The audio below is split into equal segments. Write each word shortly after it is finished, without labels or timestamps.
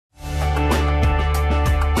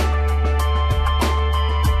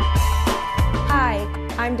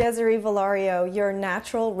Desiree Valario, your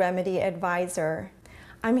natural remedy advisor.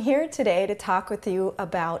 I'm here today to talk with you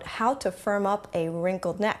about how to firm up a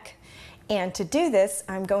wrinkled neck. And to do this,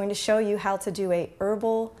 I'm going to show you how to do a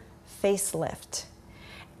herbal facelift.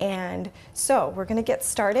 And so we're going to get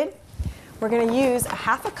started. We're going to use a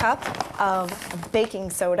half a cup of baking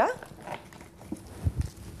soda,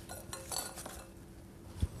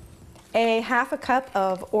 a half a cup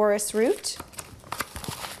of orris root.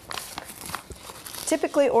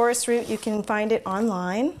 Typically orris root, you can find it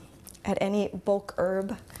online at any bulk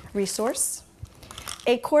herb resource.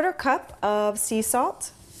 A quarter cup of sea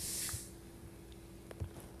salt,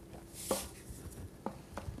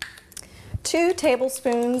 two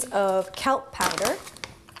tablespoons of kelp powder,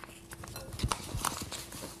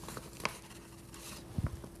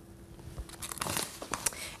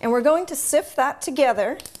 and we're going to sift that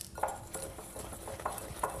together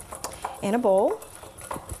in a bowl.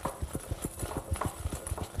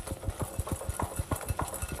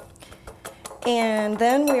 And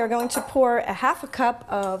then we are going to pour a half a cup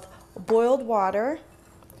of boiled water,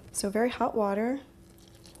 so very hot water,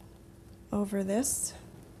 over this.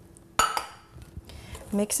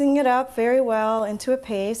 Mixing it up very well into a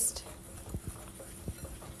paste.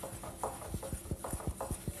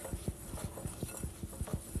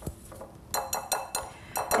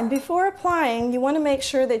 And before applying, you want to make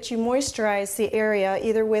sure that you moisturize the area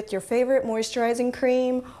either with your favorite moisturizing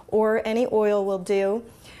cream or any oil will do.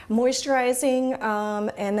 Moisturizing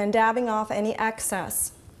and then dabbing off any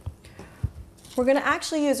excess. We're going to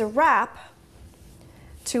actually use a wrap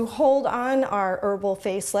to hold on our herbal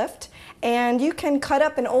facelift, and you can cut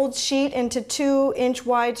up an old sheet into 2-inch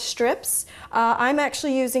wide strips. I'm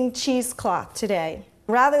actually using cheesecloth today.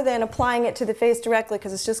 Rather than applying it to the face directly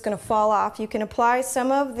because it's just going to fall off, you can apply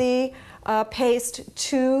some of the paste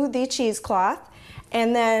to the cheesecloth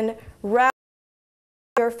and then wrap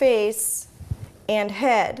your face and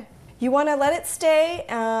head. You want to let it stay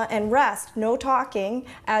and rest, no talking,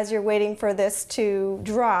 as you're waiting for this to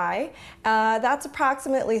dry. That's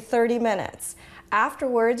approximately 30 minutes.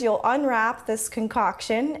 Afterwards, you'll unwrap this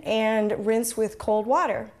concoction and rinse with cold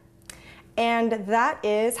water. And that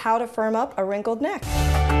is how to firm up a wrinkled neck.